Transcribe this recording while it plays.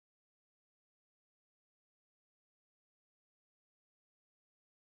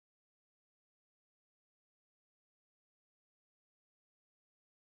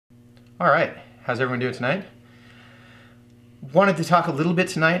All right, how's everyone doing tonight? Wanted to talk a little bit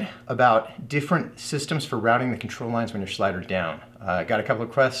tonight about different systems for routing the control lines when you're slider down. Got a couple of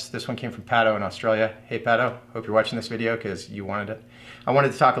requests. This one came from Pato in Australia. Hey Pato, hope you're watching this video because you wanted it. I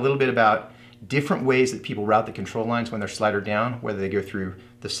wanted to talk a little bit about different ways that people route the control lines when they're slider down, whether they go through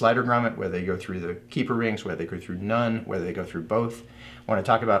the slider grommet, whether they go through the keeper rings, whether they go through none, whether they go through both. I want to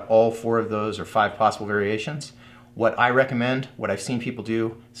talk about all 4 of those or 5 possible variations. What I recommend, what I've seen people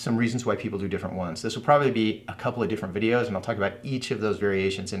do, some reasons why people do different ones. This will probably be a couple of different videos and I'll talk about each of those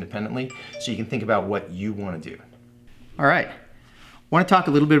variations independently so you can think about what you want to do. All right, I want to talk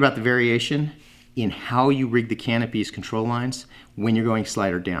a little bit about the variation in how you rig the canopy's control lines when you're going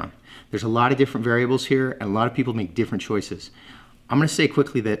slider down. There's a lot of different variables here and a lot of people make different choices. I'm going to say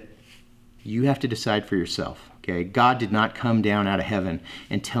quickly that you have to decide for yourself, okay? God did not come down out of heaven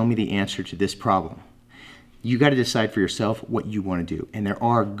and tell me the answer to this problem. You got to decide for yourself what you want to do. And there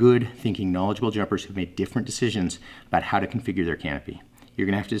are good thinking, knowledgeable jumpers who've made different decisions about how to configure their canopy. You're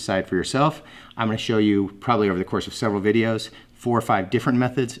going to have to decide for yourself. I'm going to show you probably over the course of several videos 4 or 5 different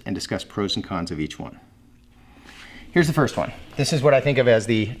methods and discuss pros and cons of each one. Here's the first one. This is what I think of as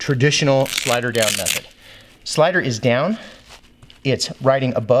the traditional slider down method. Slider is down. It's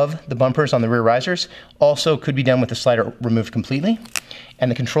riding above the bumpers on the rear risers. Also could be done with the slider removed completely.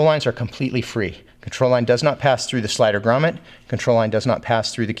 And the control lines are completely free. Control line does not pass through the slider grommet. Control line does not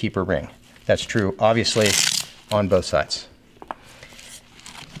pass through the keeper ring. That's true, obviously, on both sides.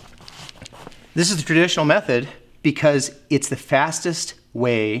 This is the traditional method because it's the fastest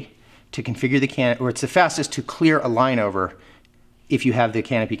way to configure the canopy, or it's the fastest to clear a line over if you have the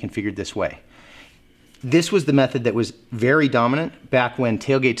canopy configured this way. This was the method that was very dominant back when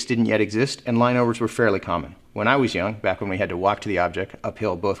tailgates didn't yet exist and line overs were fairly common. When I was young, back when we had to walk to the object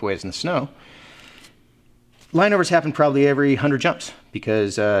uphill both ways in the snow, line overs happened probably every 100 jumps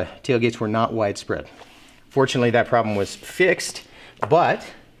because tailgates were not widespread. Fortunately, that problem was fixed, but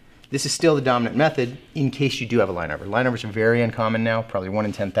this is still the dominant method in case you do have a line over. Line overs are very uncommon now, probably 1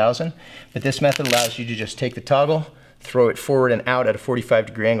 in 10,000, but this method allows you to just take the toggle, throw it forward and out at a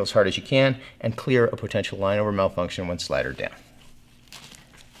 45-degree angle as hard as you can, and clear a potential line over malfunction when slider down.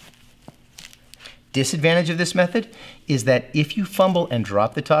 Disadvantage of this method is that if you fumble and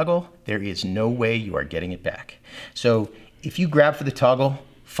drop the toggle, there is no way you are getting it back. So if you grab for the toggle,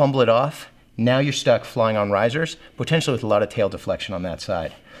 fumble it off, now you're stuck flying on risers, potentially with a lot of tail deflection on that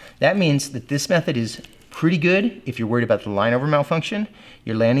side. That means that this method is pretty good if you're worried about the line over malfunction,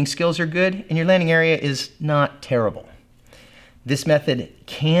 your landing skills are good, and your landing area is not terrible. This method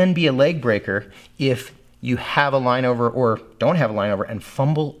can be a leg breaker if you have a line over or don't have a line over and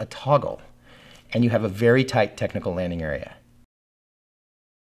fumble a toggle and you have a very tight technical landing area.